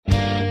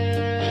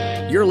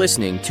You're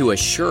listening to A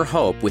Sure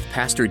Hope with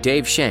Pastor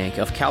Dave Shank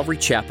of Calvary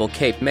Chapel,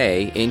 Cape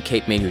May in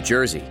Cape May, New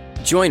Jersey.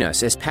 Join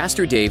us as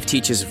Pastor Dave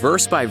teaches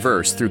verse by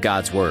verse through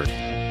God's Word.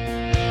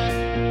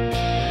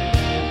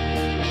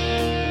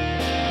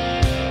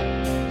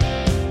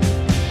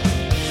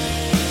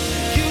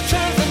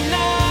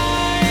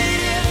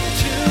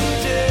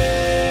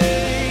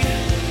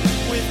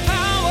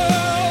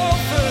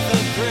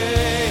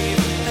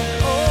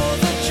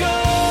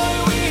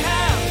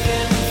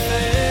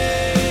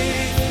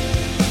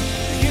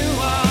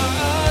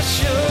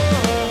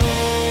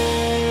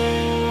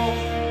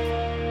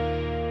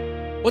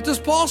 What does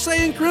Paul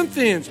say in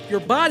Corinthians? Your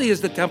body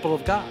is the temple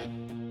of God.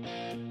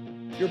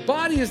 Your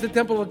body is the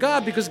temple of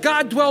God because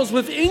God dwells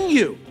within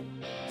you.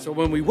 So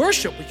when we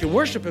worship, we can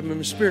worship Him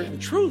in spirit and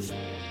truth.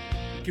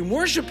 We can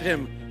worship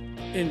Him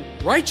in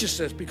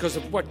righteousness because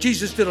of what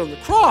Jesus did on the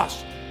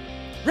cross.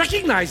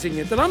 Recognizing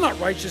it, that I'm not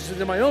righteous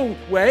in my own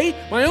way.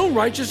 My own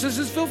righteousness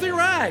is filthy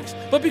rags.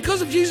 But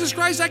because of Jesus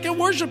Christ, I can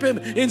worship Him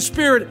in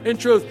spirit and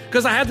truth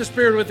because I have the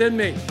Spirit within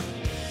me.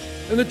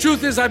 And the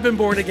truth is I've been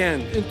born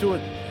again into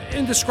an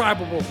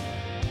indescribable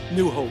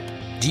new hope.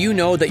 Do you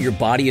know that your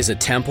body is a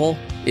temple?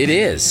 It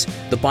is.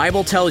 The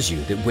Bible tells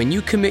you that when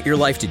you commit your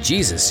life to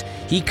Jesus,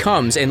 He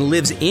comes and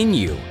lives in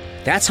you.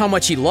 That's how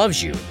much He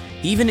loves you.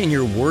 Even in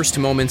your worst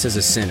moments as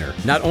a sinner,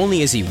 not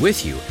only is He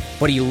with you,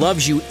 but He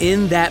loves you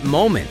in that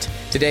moment.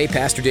 Today,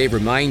 Pastor Dave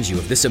reminds you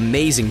of this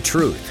amazing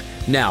truth.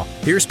 Now,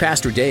 here's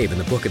Pastor Dave in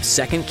the book of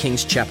 2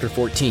 Kings chapter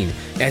 14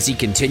 as he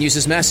continues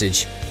his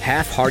message,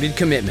 Half-Hearted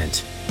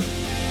Commitment.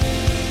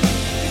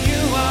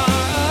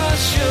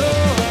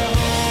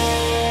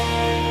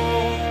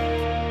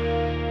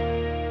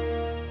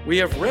 We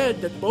have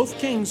read that both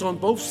kings on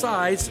both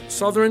sides,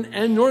 southern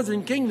and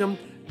northern kingdom,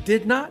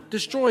 did not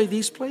destroy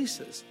these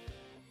places.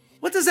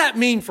 What does that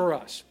mean for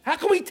us? How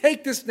can we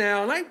take this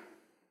now? And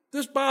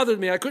this bothered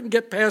me. I couldn't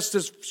get past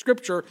this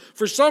scripture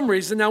for some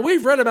reason. Now,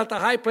 we've read about the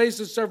high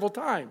places several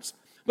times.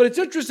 But it's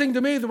interesting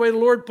to me the way the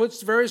Lord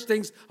puts various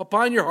things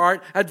upon your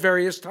heart at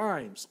various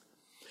times.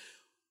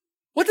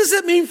 What does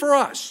it mean for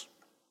us?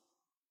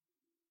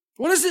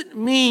 What does it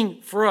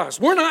mean for us?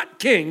 We're not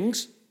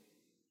kings.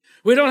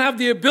 We don't have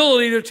the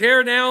ability to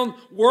tear down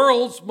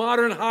world's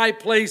modern high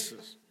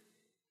places.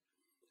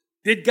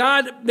 Did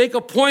God make a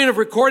point of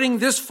recording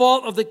this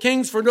fault of the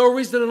kings for no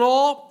reason at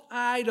all?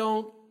 I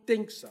don't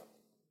think so.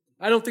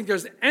 I don't think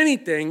there's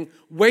anything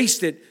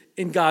wasted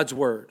in God's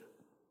word.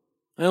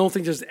 I don't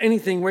think there's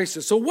anything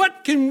wasted. So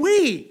what can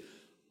we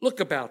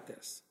look about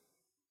this?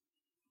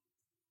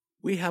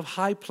 We have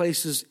high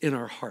places in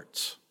our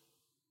hearts.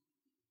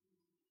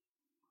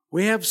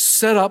 We have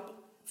set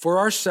up for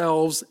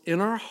ourselves in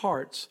our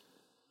hearts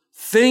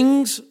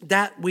things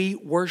that we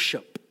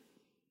worship.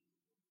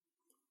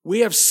 We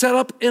have set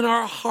up in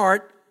our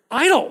heart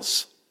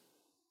idols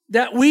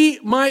that we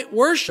might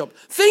worship.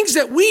 Things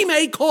that we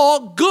may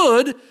call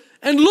good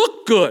and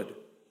look good.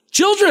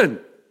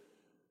 Children,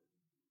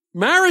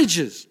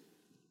 marriages,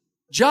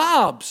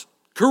 jobs,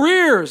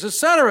 careers,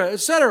 etc.,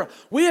 etc.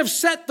 We have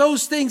set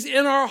those things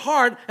in our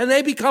heart and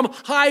they become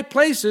high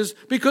places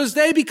because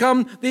they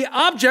become the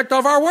object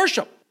of our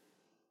worship.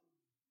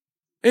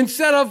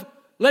 Instead of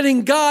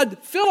letting God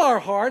fill our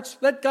hearts,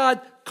 let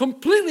God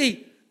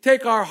completely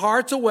take our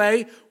hearts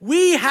away,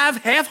 we have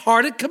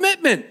half-hearted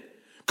commitment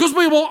because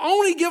we will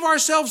only give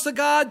ourselves to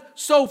God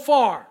so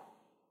far.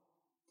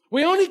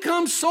 We only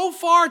come so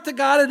far to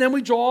God and then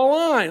we draw a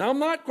line. I'm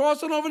not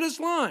crossing over this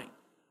line.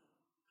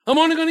 I'm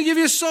only going to give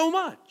you so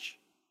much.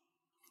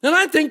 And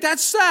I think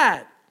that's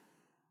sad.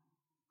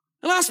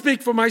 And I'll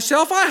speak for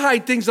myself. I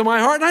hide things in my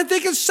heart, and I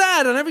think it's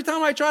sad. And every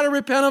time I try to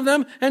repent of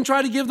them and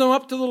try to give them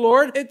up to the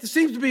Lord, it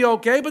seems to be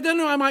okay. But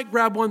then I might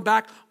grab one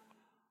back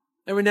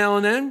every now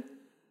and then.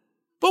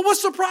 But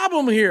what's the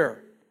problem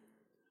here?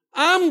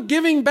 I'm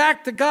giving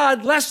back to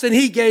God less than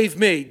He gave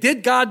me.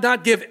 Did God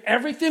not give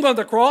everything on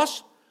the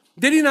cross?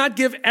 Did He not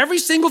give every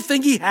single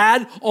thing He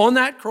had on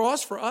that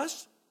cross for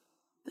us?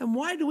 Then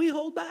why do we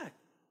hold back?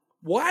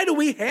 Why do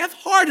we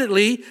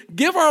half-heartedly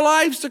give our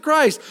lives to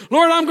Christ?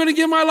 Lord, I'm going to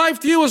give my life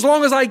to you as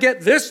long as I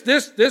get this,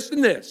 this,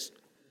 and this.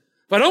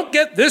 If I don't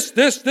get this,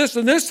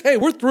 and this, hey,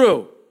 we're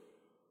through.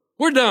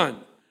 We're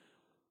done.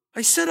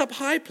 I set up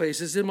high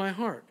places in my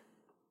heart.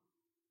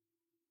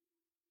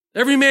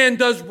 Every man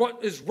does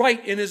what is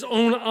right in his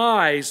own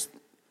eyes.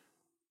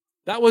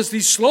 That was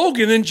the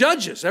slogan in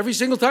Judges. Every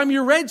single time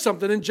you read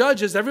something in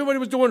Judges, everybody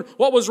was doing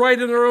what was right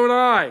in their own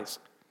eyes.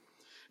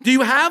 Do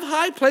you have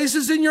high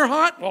places in your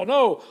heart? Oh,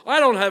 no,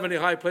 I don't have any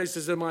high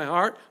places in my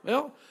heart.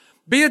 Well,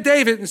 be a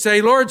David and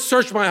say, Lord,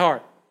 search my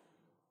heart.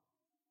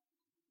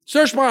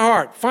 Search my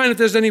heart. Find if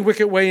there's any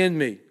wicked way in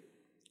me.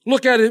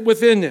 Look at it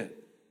within it.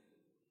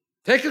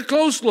 Take a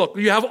close look.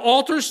 Do you have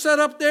altars set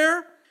up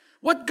there?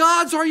 What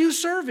gods are you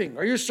serving?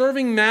 Are you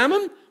serving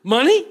mammon?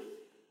 Money?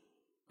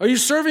 Are you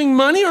serving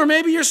money? Or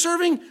maybe you're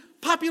serving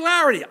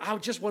popularity. I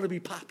just want to be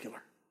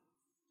popular.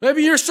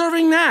 Maybe you're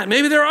serving that.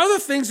 Maybe there are other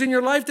things in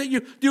your life that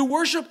you do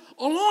worship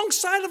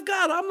alongside of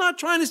God. I'm not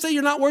trying to say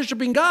you're not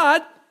worshiping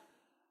God,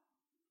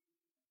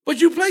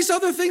 but you place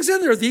other things in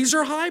there. These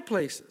are high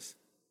places.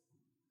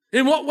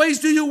 In what ways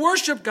do you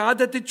worship God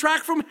that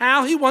detract from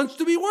how he wants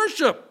to be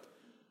worshiped?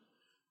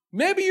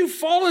 Maybe you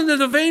fall into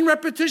the vain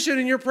repetition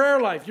in your prayer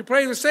life. You're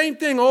praying the same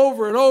thing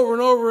over and over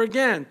and over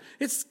again.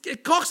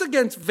 It talks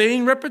against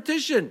vain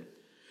repetition.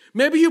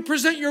 Maybe you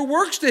present your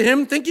works to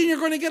him thinking you're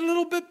going to get a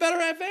little bit better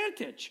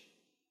advantage.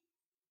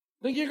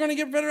 Think you're going to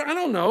get better? I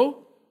don't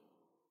know.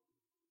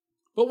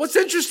 But what's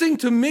interesting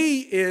to me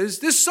is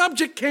this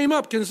subject came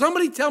up. Can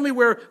somebody tell me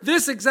where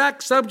this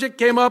exact subject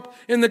came up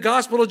in the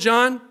Gospel of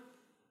John?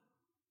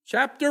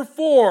 Chapter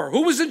 4.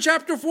 Who was in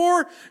chapter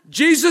 4?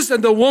 Jesus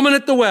and the woman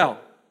at the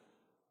well.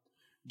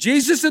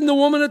 Jesus and the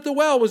woman at the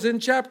well was in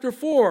chapter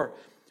 4.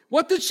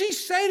 What did she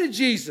say to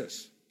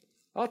Jesus?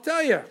 I'll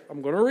tell you.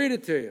 I'm going to read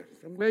it to you.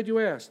 I'm glad you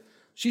asked.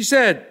 She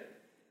said,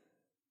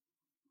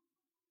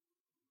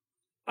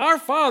 "Our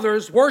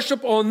fathers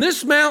worship on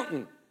this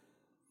mountain,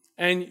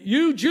 and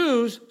you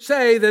Jews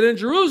say that in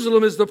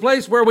Jerusalem is the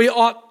place where we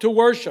ought to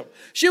worship."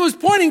 She was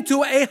pointing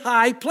to a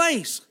high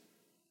place.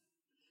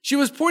 She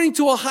was pointing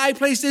to a high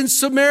place in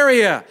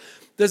Samaria.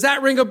 Does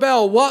that ring a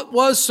bell? What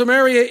was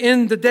Samaria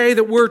in the day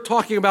that we're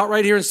talking about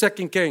right here in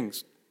 2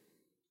 Kings?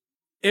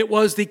 It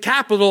was the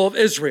capital of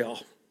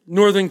Israel,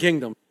 northern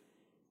kingdom.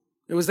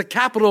 It was the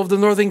capital of the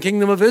northern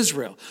kingdom of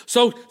Israel.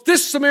 So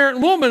this Samaritan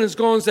woman is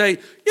going to say,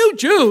 "You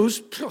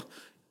Jews,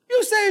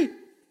 you say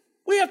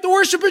we have to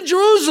worship in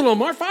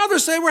Jerusalem. Our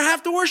fathers say we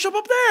have to worship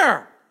up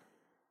there."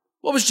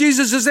 What was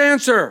Jesus'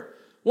 answer?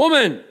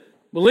 "Woman,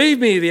 believe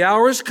me, the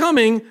hour is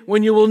coming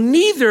when you will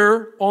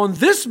neither on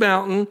this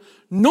mountain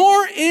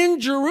nor in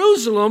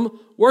Jerusalem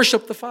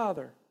worship the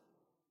Father.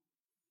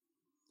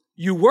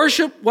 You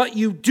worship what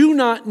you do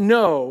not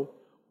know.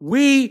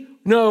 We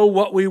know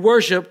what we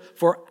worship,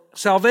 for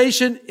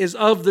salvation is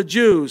of the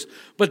Jews.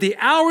 But the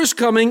hour is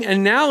coming,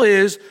 and now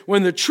is,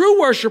 when the true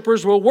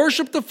worshipers will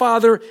worship the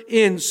Father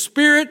in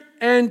spirit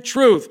and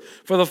truth.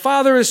 For the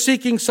Father is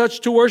seeking such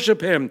to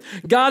worship him.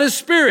 God is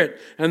spirit,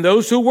 and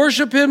those who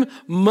worship him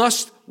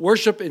must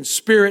worship in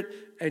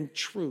spirit and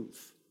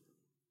truth."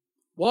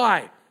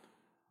 Why?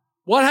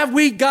 What have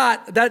we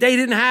got that they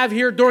didn't have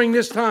here during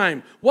this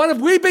time? What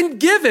have we been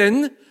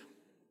given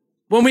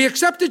when we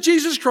accepted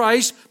Jesus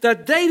Christ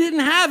that they didn't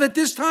have at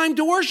this time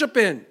to worship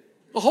in?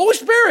 The Holy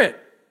Spirit.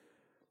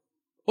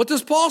 What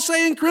does Paul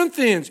say in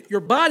Corinthians?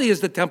 Your body is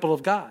the temple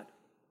of God.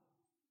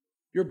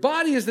 Your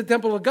body is the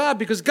temple of God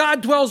because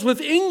God dwells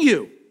within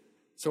you.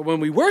 So when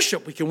we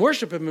worship, we can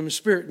worship him in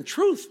spirit and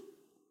truth.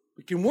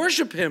 We can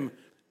worship him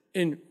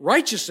in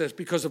righteousness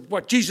because of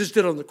what Jesus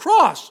did on the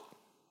cross.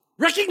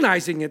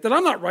 Recognizing it, that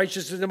I'm not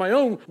righteous in my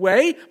own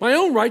way. My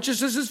own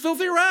righteousness is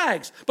filthy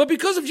rags. But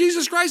because of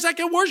Jesus Christ, I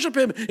can worship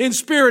him in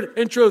spirit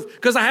and truth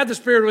because I have the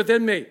Spirit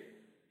within me.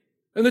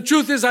 And the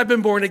truth is I've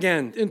been born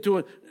again into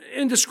an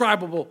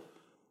indescribable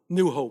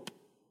new hope.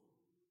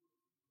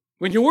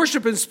 When you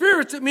worship in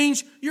spirit, it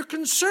means you're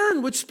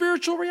concerned with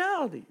spiritual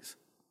realities.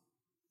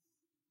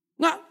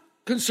 Not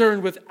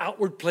concerned with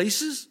outward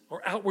places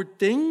or outward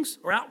things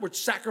or outward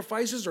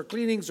sacrifices or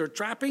cleanings or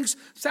trappings.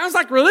 Sounds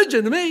like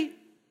religion to me.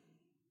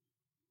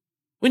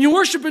 When you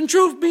worship in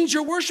truth, means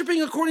you're worshiping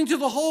according to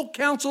the whole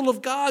counsel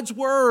of God's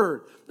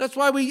word. That's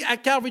why we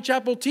at Calvary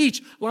Chapel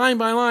teach line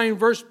by line,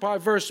 verse by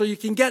verse, so you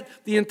can get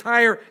the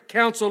entire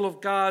counsel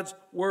of God's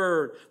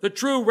word, the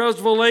true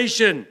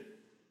revelation.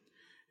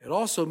 It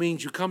also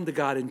means you come to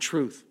God in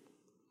truth,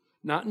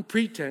 not in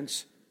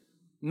pretense,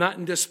 not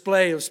in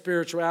display of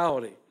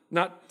spirituality,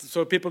 not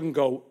so people can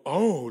go,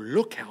 "Oh,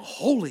 look how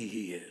holy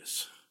he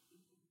is."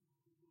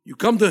 You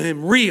come to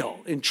him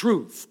real, in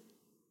truth,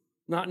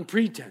 not in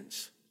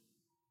pretense.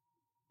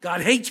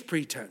 God hates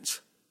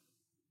pretense.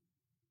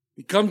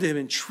 We come to him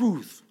in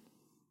truth.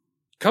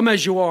 Come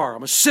as you are.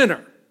 I'm a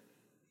sinner.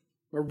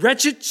 I'm a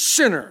wretched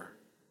sinner.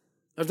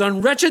 I've done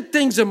wretched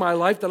things in my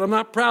life that I'm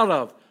not proud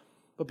of.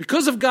 But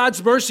because of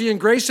God's mercy and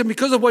grace and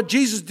because of what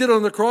Jesus did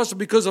on the cross and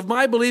because of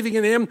my believing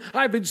in him,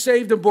 I've been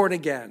saved and born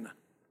again.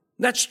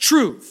 That's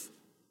truth.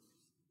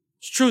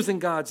 It's truth in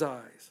God's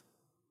eyes.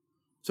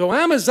 So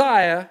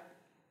Amaziah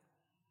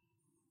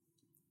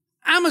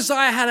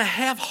had a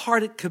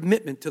half-hearted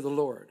commitment to the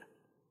Lord.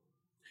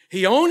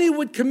 He only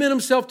would commit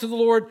himself to the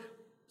Lord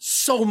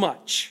so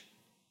much.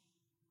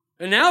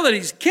 And now that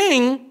he's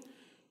king,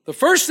 the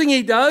first thing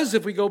he does,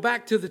 if we go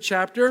back to the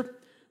chapter,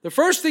 the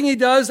first thing he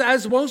does,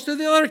 as most of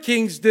the other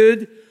kings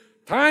did,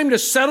 time to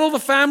settle the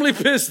family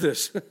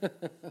business.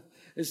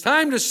 It's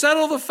time to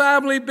settle the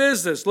family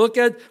business. Look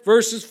at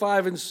verses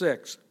 5 and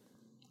 6.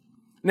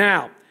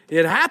 Now,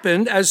 it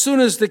happened as soon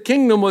as the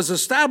kingdom was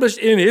established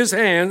in his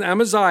hand,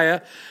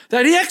 Amaziah,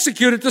 that he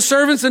executed the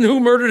servants and who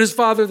murdered his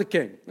father the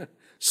king.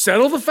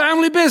 Settle the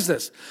family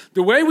business.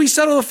 The way we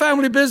settle the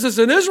family business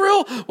in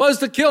Israel was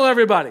to kill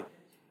everybody.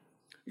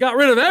 Got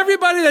rid of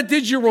everybody that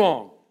did you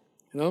wrong.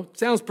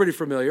 Sounds pretty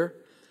familiar.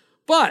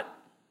 But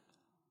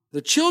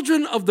the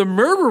children of the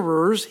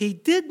murderers he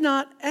did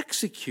not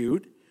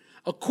execute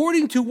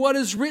according to what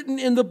is written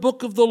in the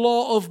book of the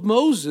law of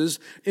Moses,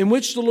 in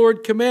which the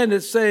Lord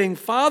commanded, saying,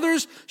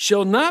 Fathers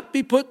shall not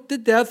be put to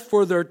death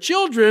for their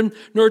children,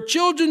 nor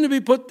children to be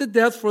put to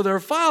death for their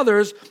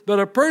fathers, but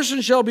a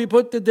person shall be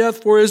put to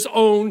death for his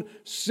own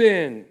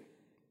sin.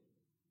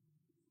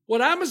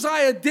 What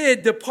Amaziah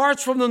did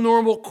departs from the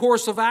normal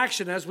course of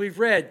action, as we've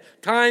read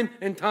time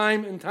and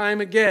time and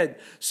time again.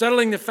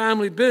 Settling the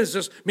family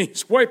business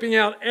means wiping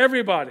out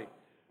everybody,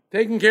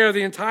 taking care of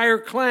the entire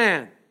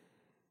clan.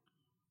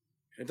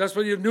 And that's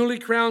what your newly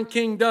crowned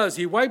king does.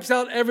 He wipes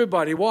out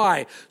everybody.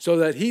 Why? So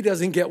that he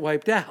doesn't get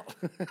wiped out.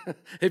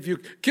 If you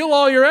kill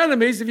all your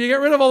enemies, if you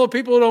get rid of all the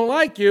people who don't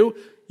like you,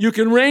 you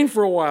can reign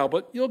for a while,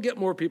 but you'll get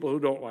more people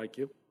who don't like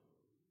you.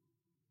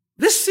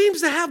 This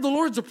seems to have the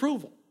Lord's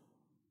approval.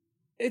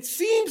 It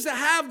seems to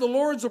have the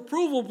Lord's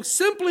approval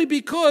simply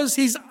because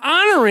he's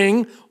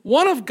honoring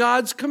one of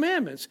God's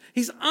commandments.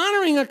 He's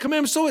honoring a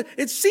commandment, so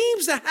it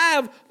seems to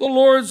have the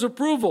Lord's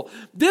approval.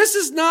 This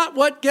is not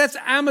what gets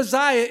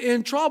Amaziah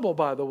in trouble,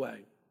 by the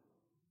way.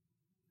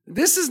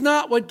 This is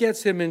not what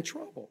gets him in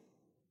trouble.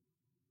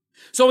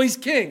 So he's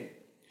king,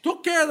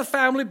 took care of the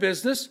family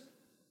business,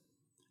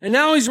 and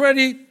now he's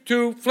ready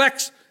to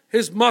flex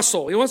his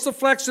muscle. He wants to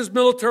flex his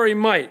military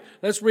might.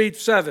 Let's read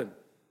 7.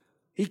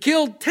 He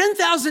killed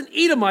 10,000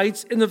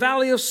 Edomites in the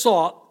Valley of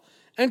Salt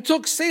and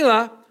took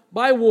Selah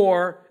by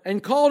war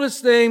and called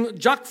its name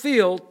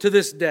Joktheel to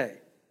this day.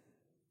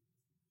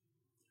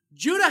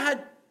 Judah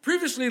had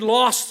previously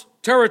lost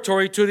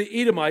territory to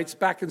the Edomites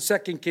back in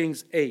 2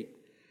 Kings 8.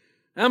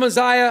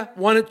 Amaziah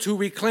wanted to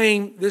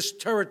reclaim this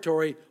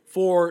territory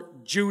for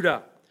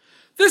Judah.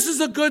 This is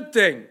a good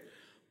thing,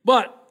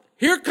 but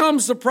here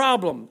comes the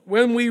problem.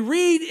 When we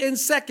read in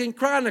 2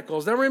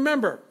 Chronicles, now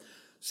remember,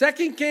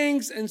 2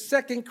 Kings and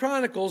 2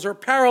 Chronicles are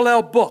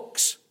parallel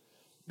books.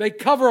 They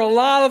cover a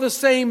lot of the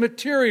same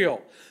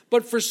material.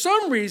 But for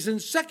some reason,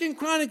 2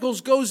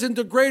 Chronicles goes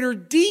into greater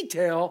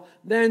detail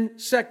than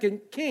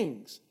 2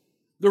 Kings.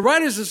 The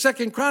writers of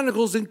 2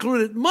 Chronicles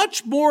included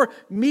much more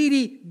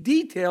meaty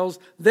details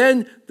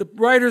than the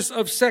writers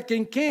of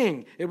 2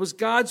 Kings. It was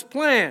God's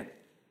plan.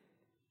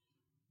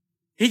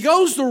 He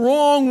goes the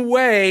wrong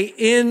way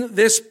in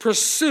this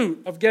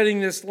pursuit of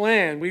getting this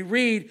land. We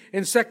read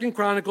in 2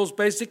 Chronicles,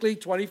 basically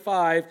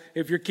 25,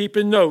 if you're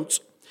keeping notes.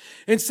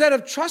 Instead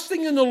of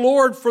trusting in the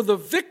Lord for the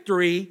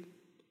victory,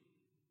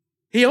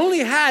 he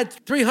only had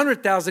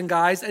 300,000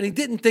 guys, and he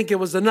didn't think it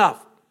was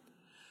enough.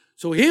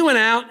 So he went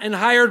out and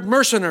hired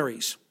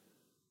mercenaries.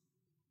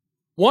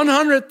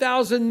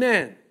 100,000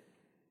 men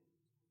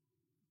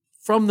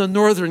from the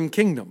northern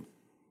kingdom.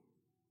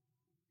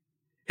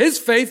 His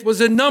faith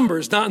was in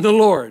numbers, not in the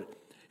Lord.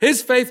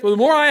 His faith, well, the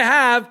more I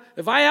have,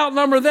 if I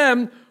outnumber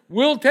them,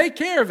 we'll take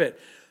care of it.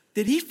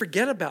 Did he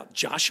forget about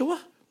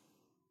Joshua?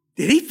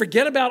 Did he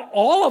forget about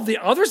all of the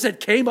others that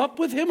came up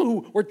with him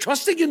who were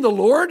trusting in the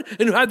Lord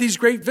and who had these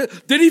great...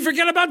 Did he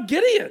forget about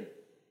Gideon?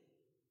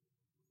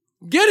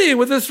 Gideon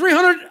with the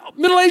 300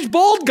 middle-aged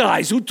bald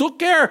guys who took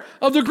care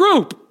of the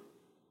group.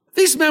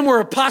 These men were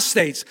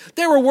apostates.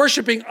 They were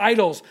worshiping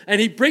idols, and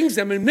he brings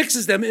them and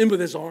mixes them in with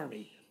his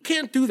army.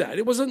 Can't do that.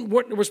 It wasn't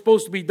what was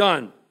supposed to be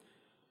done.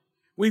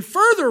 We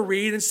further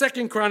read in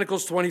 2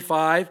 Chronicles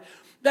 25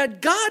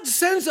 that God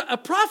sends a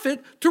prophet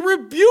to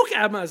rebuke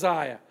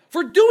Amaziah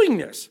for doing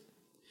this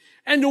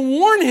and to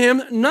warn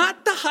him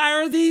not to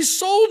hire these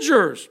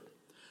soldiers.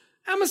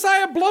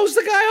 Amaziah blows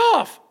the guy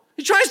off.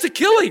 He tries to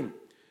kill him.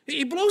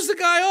 He blows the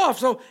guy off.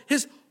 So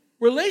his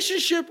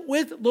relationship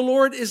with the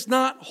Lord is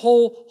not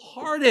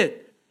wholehearted.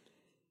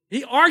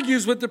 He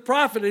argues with the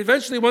prophet and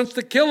eventually wants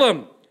to kill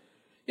him.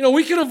 You know,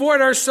 we can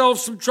avoid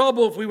ourselves some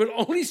trouble if we would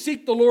only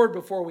seek the Lord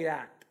before we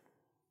act.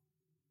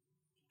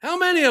 How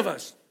many of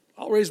us,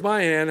 I'll raise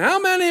my hand, how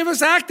many of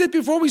us acted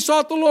before we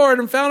sought the Lord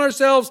and found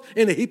ourselves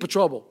in a heap of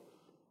trouble?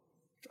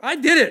 I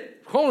did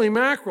it. Holy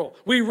mackerel.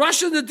 We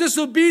rush into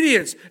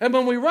disobedience. And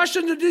when we rush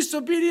into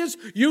disobedience,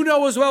 you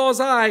know as well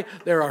as I,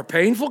 there are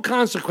painful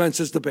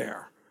consequences to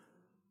bear.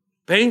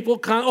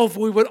 If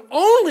we would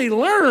only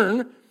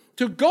learn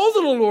to go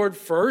to the Lord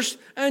first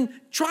and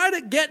try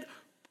to get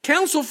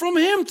counsel from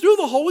him through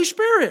the Holy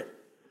Spirit.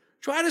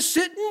 Try to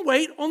sit and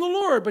wait on the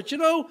Lord. But you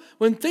know,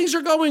 when things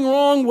are going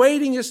wrong,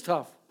 waiting is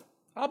tough.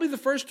 I'll be the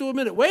first to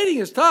admit it. Waiting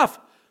is tough.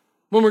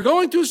 When we're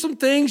going through some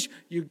things,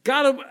 you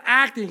got to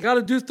act and you got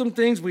to do some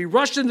things. We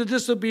rush into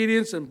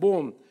disobedience and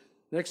boom.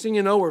 Next thing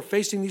you know, we're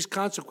facing these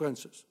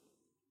consequences.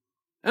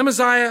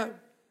 Amaziah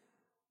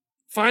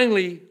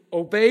finally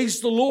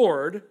obeys the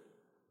Lord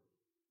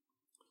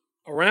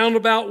a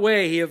roundabout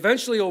way. He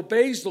eventually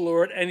obeys the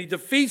Lord and he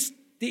defeats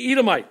the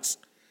Edomites.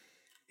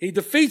 He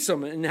defeats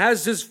them and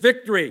has this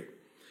victory.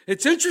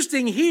 It's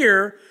interesting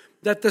here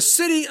that the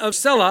city of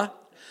Selah,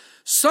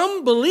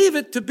 some believe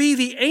it to be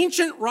the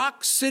ancient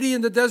rock city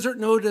in the desert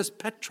known as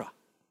Petra.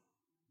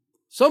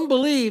 Some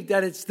believe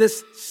that it's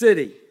this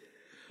city.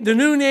 The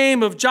new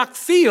name of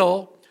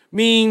Joktheel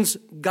means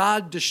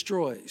God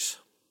destroys.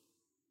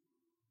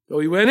 So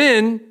he went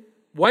in,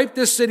 wiped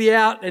this city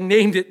out, and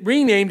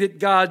renamed it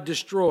God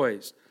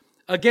destroys.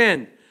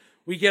 Again,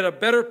 we get a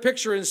better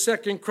picture in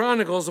 2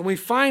 Chronicles, and we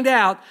find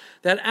out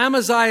that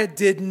Amaziah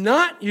did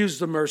not use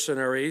the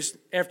mercenaries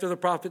after the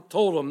prophet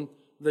told him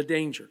the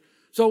danger.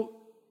 So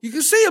you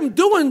can see him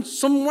doing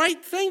some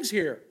right things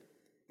here.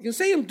 You can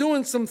see him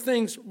doing some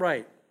things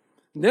right.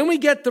 And then we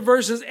get to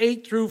verses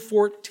 8 through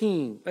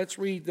 14. Let's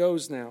read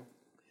those now.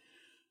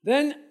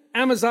 Then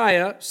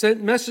Amaziah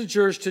sent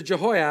messengers to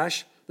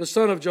Jehoash, the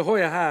son of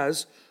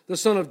Jehoahaz, the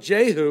son of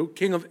Jehu,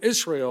 king of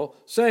Israel,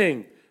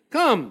 saying,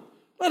 "Come,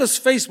 let us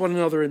face one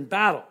another in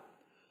battle."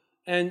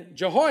 And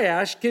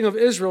Jehoash, king of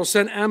Israel,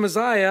 sent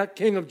Amaziah,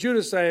 king of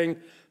Judah, saying,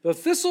 "The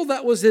thistle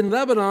that was in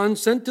Lebanon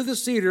sent to the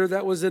cedar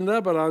that was in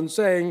Lebanon,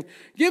 saying,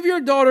 'Give your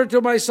daughter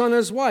to my son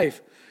as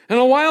wife.' And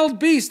a wild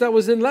beast that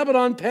was in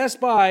Lebanon passed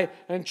by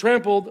and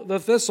trampled the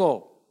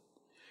thistle.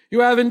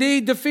 You have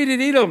indeed defeated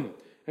Edom,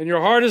 and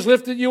your heart has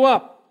lifted you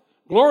up.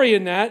 Glory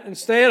in that and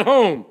stay at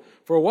home.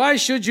 For why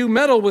should you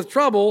meddle with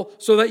trouble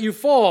so that you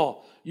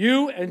fall,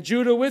 you and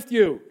Judah with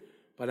you?"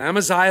 But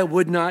Amaziah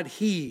would not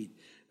heed.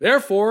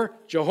 Therefore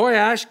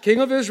Jehoash, king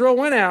of Israel,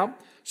 went out.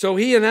 So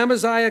he and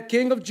Amaziah,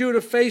 king of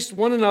Judah, faced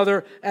one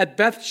another at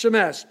Beth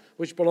Shemesh,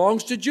 which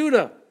belongs to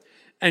Judah.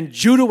 And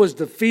Judah was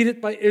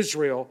defeated by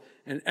Israel,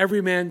 and every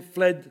man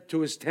fled to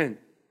his tent.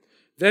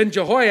 Then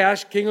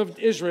Jehoash, king of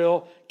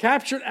Israel,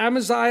 captured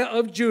Amaziah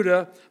of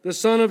Judah, the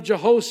son of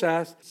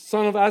Jehoshaphat,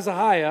 son of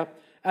Azahiah,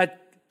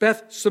 at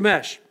Beth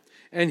Shemesh.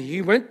 And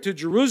he went to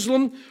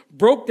Jerusalem,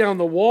 broke down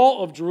the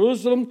wall of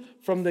Jerusalem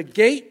from the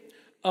gate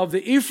of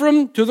the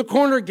Ephraim to the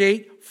corner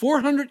gate,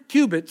 400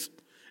 cubits.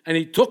 And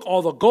he took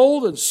all the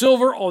gold and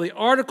silver, all the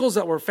articles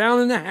that were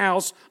found in the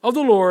house of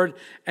the Lord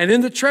and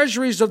in the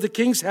treasuries of the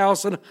king's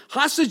house and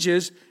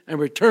hostages, and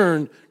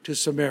returned to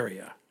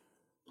Samaria.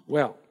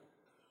 Well,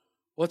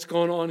 what's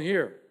going on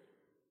here?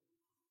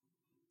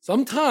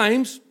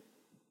 Sometimes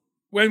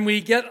when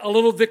we get a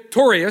little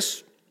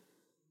victorious,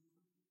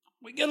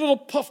 we get a little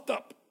puffed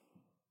up.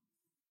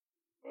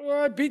 "Oh,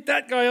 I beat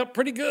that guy up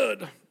pretty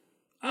good.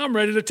 I'm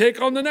ready to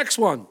take on the next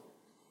one."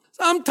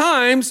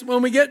 Sometimes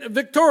when we get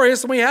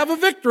victorious and we have a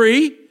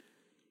victory,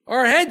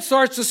 our head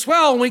starts to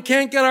swell and we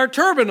can't get our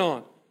turban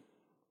on.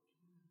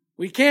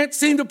 We can't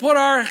seem to put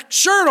our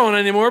shirt on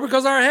anymore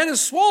because our head is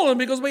swollen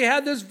because we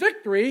had this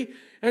victory,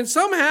 and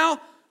somehow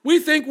we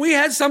think we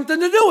had something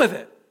to do with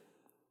it.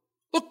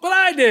 "Look what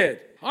I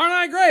did. Aren't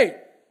I great?"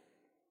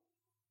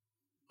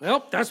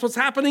 Well, that's what's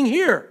happening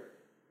here.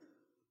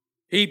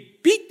 He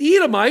beat the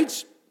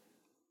Edomites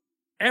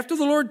after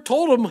the Lord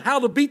told him how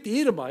to beat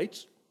the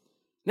Edomites.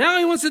 Now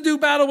he wants to do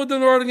battle with the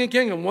northern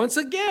kingdom. Once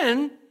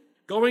again,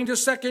 going to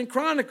 2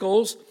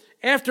 Chronicles,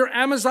 after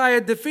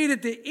Amaziah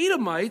defeated the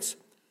Edomites,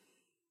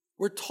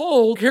 we're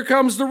told, here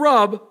comes the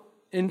rub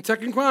in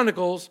 2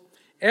 Chronicles.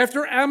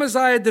 After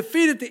Amaziah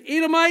defeated the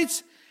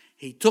Edomites,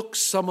 he took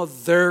some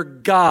of their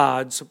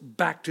gods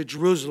back to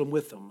Jerusalem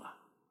with him.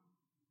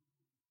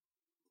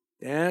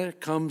 There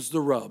comes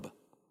the rub.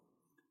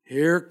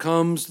 Here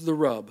comes the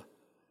rub.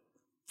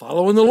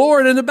 Following the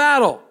Lord in the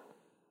battle.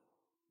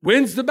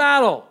 Wins the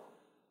battle.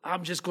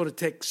 I'm just going to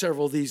take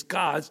several of these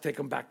gods, take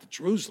them back to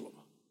Jerusalem.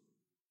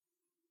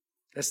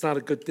 That's not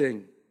a good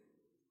thing.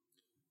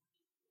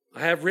 I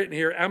have written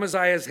here,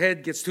 Amaziah's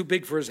head gets too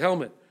big for his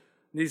helmet.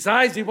 He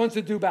decides he wants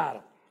to do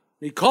battle.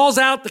 He calls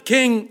out the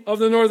king of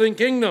the northern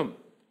kingdom.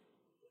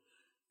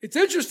 It's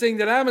interesting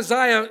that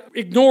Amaziah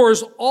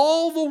ignores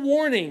all the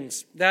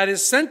warnings that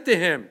is sent to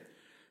him.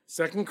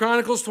 2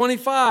 Chronicles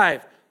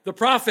 25, the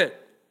prophet.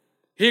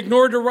 He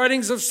ignored the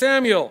writings of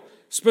Samuel,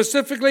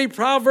 specifically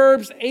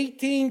Proverbs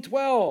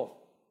 18:12.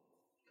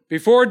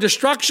 Before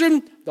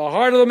destruction, the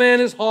heart of the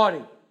man is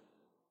haughty.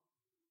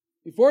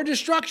 Before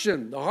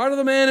destruction, the heart of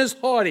the man is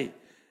haughty.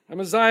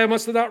 Amaziah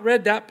must have not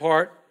read that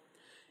part.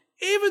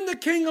 Even the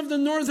king of the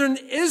northern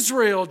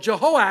Israel,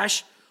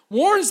 Jehoash,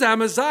 warns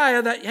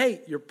Amaziah that,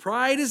 hey, your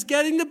pride is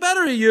getting the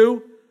better of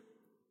you.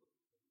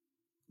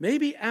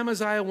 Maybe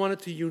Amaziah wanted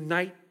to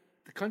unite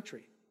the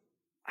country.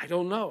 I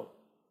don't know.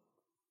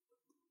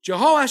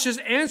 Jehoash's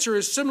answer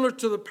is similar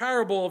to the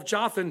parable of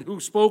Jotham, who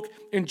spoke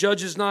in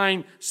Judges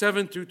 9,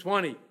 7 through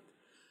 20.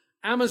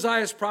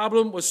 Amaziah's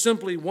problem was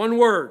simply one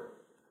word: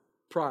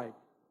 pride.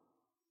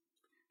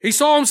 He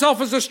saw himself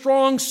as a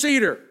strong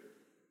cedar,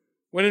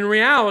 when in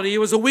reality he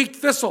was a weak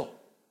thistle.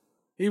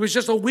 He was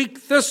just a weak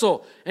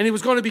thistle, and he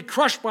was going to be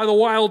crushed by the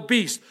wild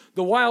beast.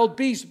 The wild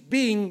beast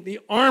being the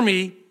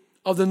army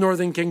of the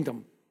northern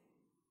kingdom.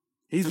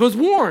 He was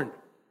warned.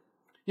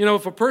 You know,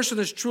 if a person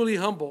is truly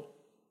humble,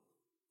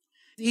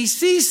 he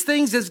sees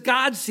things as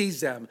God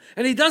sees them,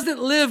 and he doesn't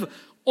live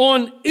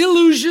on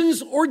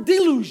illusions or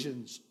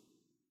delusions.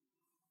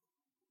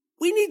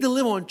 We need to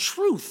live on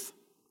truth.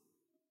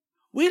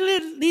 We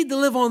need to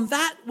live on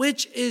that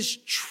which is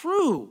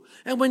true.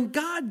 And when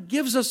God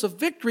gives us a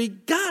victory,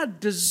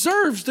 God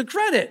deserves the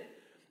credit.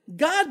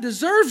 God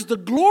deserves the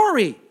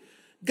glory.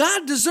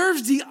 God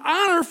deserves the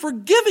honor for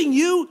giving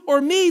you or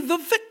me the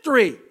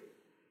victory.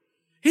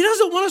 He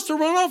doesn't want us to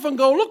run off and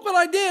go, look what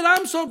I did.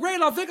 I'm so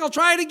great. I think I'll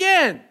try it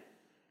again.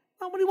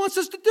 Not what he wants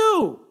us to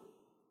do.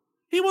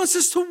 He wants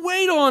us to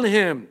wait on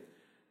him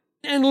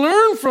and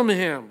learn from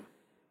him.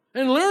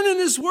 and learn in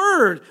His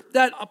Word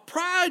that a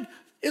pride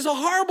is a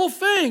horrible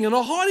thing and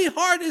a haughty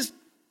heart is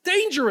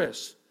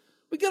dangerous.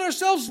 We get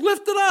ourselves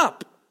lifted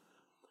up.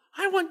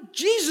 I want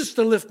Jesus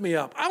to lift me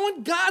up. I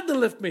want God to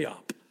lift me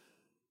up.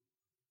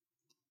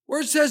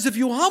 Where it says, if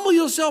you humble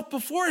yourself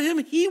before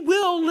Him, He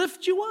will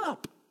lift you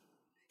up.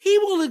 He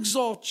will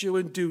exalt you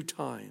in due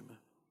time.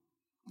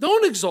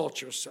 Don't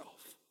exalt yourself.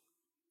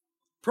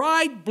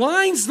 Pride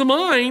blinds the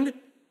mind.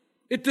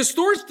 It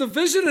distorts the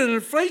vision and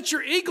inflates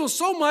your ego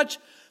so much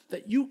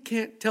that you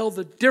can't tell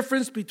the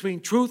difference between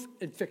truth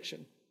and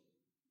fiction.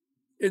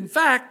 In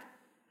fact,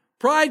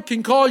 pride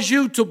can cause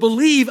you to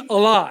believe a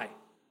lie.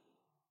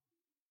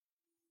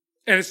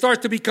 And it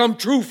starts to become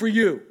true for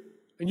you.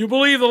 And you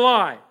believe the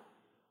lie.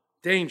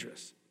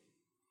 Dangerous.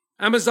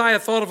 Amaziah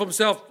thought of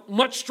himself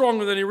much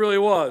stronger than he really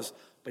was.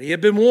 But he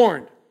had been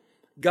warned.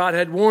 God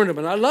had warned him.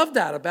 And I love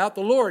that about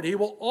the Lord. He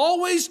will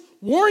always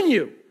warn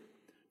you.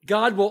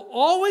 God will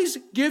always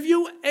give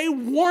you a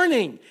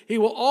warning. He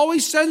will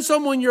always send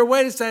someone your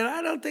way to say,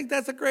 I don't think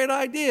that's a great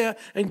idea,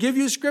 and give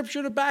you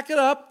scripture to back it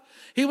up.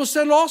 He will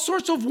send all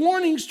sorts of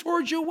warnings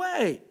towards your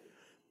way.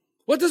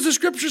 What does the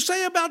scripture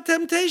say about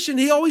temptation?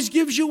 He always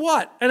gives you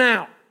what? An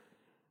out.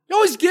 He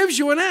always gives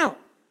you an out.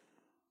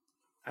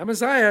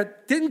 Amaziah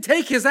didn't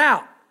take his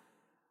out.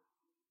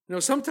 You know,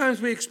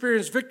 sometimes we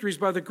experience victories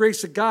by the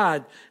grace of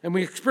God, and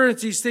we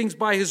experience these things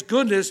by His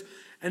goodness,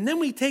 and then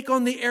we take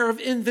on the air of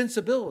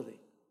invincibility.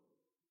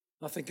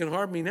 Nothing can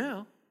harm me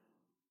now.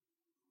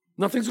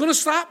 Nothing's going to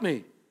stop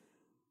me.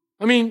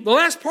 I mean, the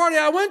last party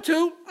I went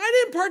to,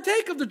 I didn't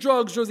partake of the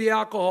drugs or the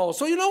alcohol.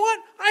 So you know what?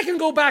 I can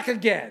go back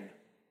again.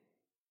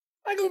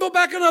 I can go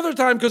back another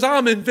time because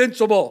I'm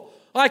invincible.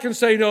 I can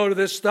say no to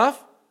this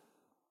stuff.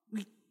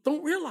 We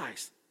don't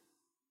realize.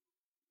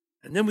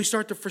 And then we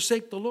start to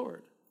forsake the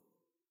Lord.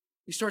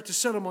 We start to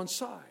set Him on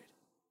side.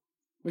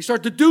 We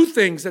start to do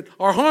things that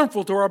are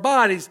harmful to our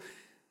bodies.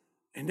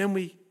 And then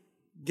we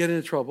get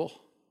into trouble.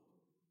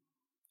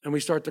 And we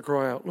start to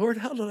cry out, Lord,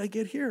 how did I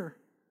get here?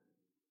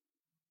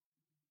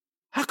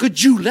 How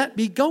could you let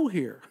me go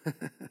here?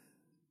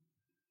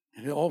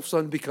 And it all of a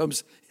sudden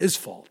becomes his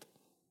fault.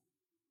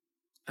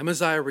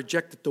 Amaziah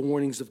rejected the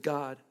warnings of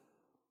God.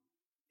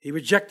 He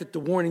rejected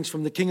the warnings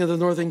from the king of the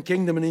northern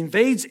kingdom and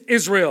invades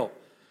Israel.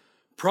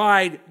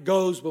 Pride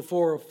goes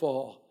before a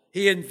fall.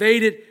 He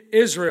invaded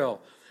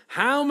Israel.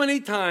 How many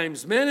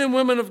times men and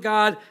women of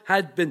God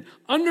had been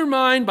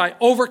undermined by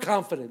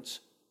overconfidence,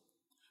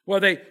 where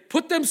they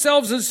put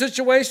themselves in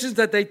situations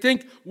that they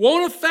think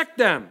won't affect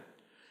them,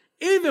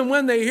 even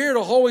when they hear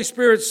the Holy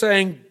Spirit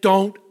saying,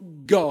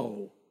 don't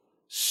go,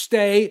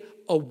 stay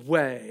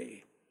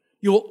away.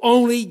 You'll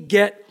only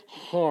get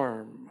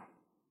harm.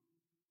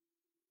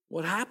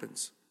 What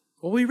happens?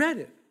 Well, we read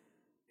it.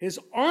 His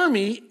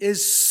army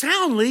is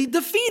soundly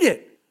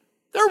defeated.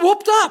 They're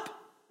whooped up.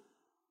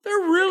 They're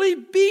really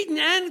beaten,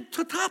 and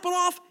to top it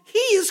off, he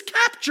is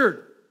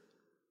captured.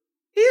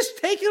 He is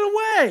taken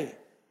away.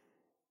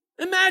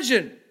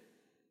 Imagine,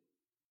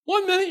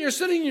 1 minute you're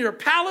sitting in your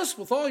palace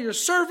with all your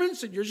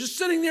servants, and you're just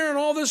sitting there in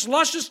all this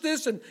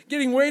lusciousness and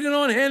getting waited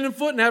on hand and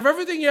foot and have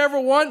everything you ever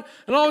want,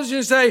 and all of a sudden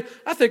you say,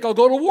 I think I'll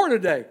go to war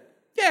today.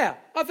 Yeah,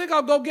 I think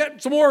I'll go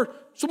get some more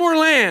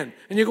land.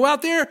 And you go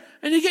out there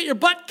and you get your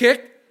butt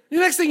kicked. The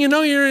next thing you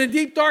know, you're in a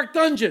deep, dark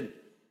dungeon.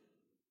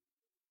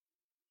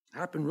 It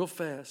happened real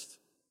fast.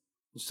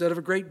 Instead of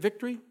a great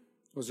victory, it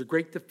was a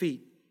great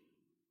defeat.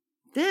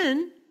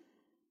 Then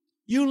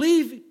you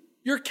leave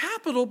your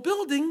Capitol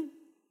building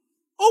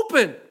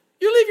open.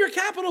 You leave your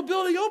Capitol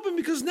building open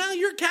because now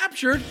you're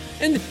captured,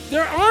 and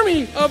their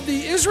army of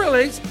the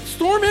Israelites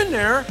storm in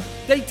there.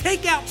 They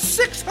take out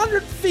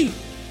 600 feet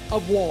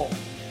of wall.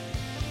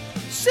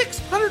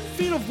 600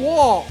 feet of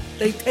wall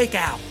they take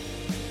out.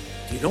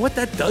 Do you know what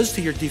that does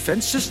to your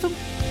defense system?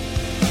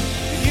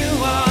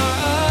 You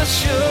are a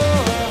sure.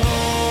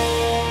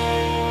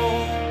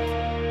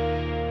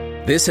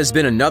 This has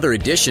been another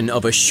edition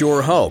of A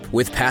Sure Hope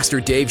with Pastor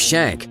Dave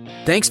Shank.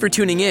 Thanks for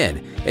tuning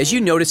in. As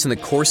you notice in the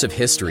course of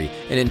history,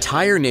 an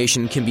entire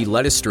nation can be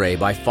led astray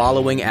by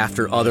following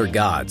after other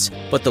gods.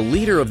 But the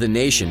leader of the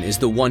nation is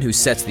the one who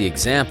sets the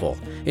example.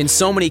 In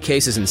so many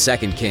cases in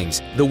 2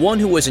 Kings, the one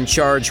who was in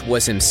charge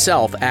was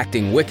himself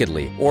acting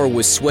wickedly or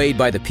was swayed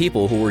by the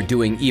people who were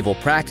doing evil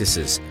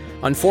practices.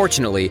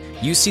 Unfortunately,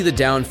 you see the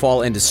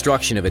downfall and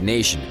destruction of a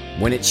nation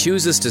when it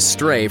chooses to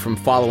stray from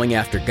following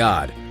after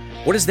God.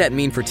 What does that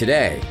mean for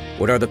today?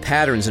 What are the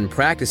patterns and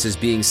practices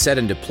being set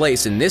into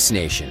place in this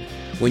nation?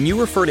 When you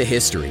refer to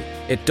history,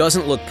 it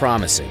doesn't look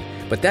promising,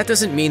 but that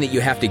doesn't mean that you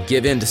have to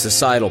give in to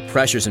societal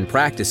pressures and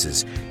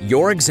practices.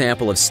 Your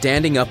example of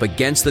standing up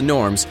against the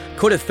norms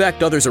could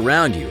affect others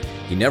around you.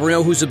 You never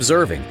know who's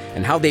observing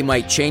and how they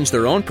might change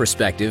their own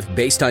perspective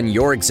based on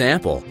your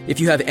example. If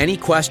you have any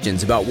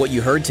questions about what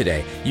you heard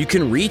today, you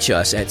can reach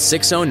us at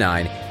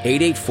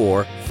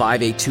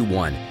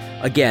 609-884-5821.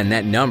 Again,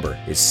 that number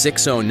is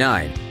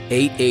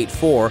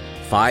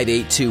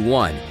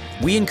 609-884-5821.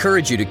 We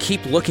encourage you to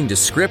keep looking to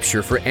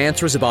Scripture for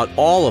answers about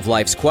all of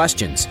life's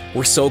questions.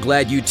 We're so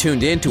glad you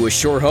tuned in to A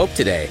Sure Hope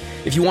today.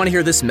 If you want to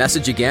hear this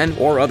message again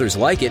or others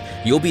like it,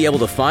 you'll be able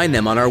to find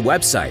them on our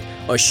website,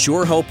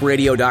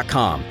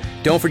 ASureHopeRadio.com.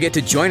 Don't forget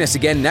to join us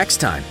again next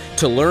time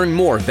to learn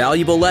more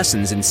valuable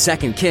lessons in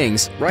 2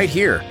 Kings right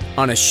here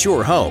on A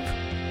Sure Hope.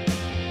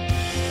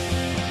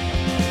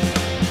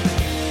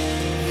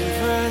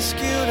 You've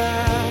rescued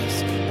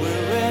us,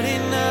 we're ready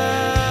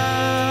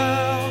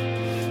now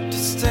to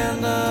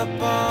stand up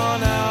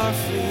on our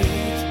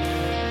feet.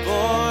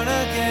 Born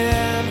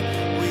again,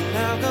 we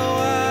now go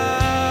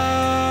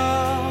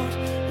out,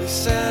 we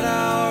set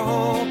our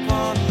hope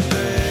on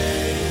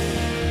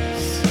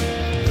grace.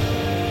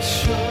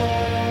 Sure.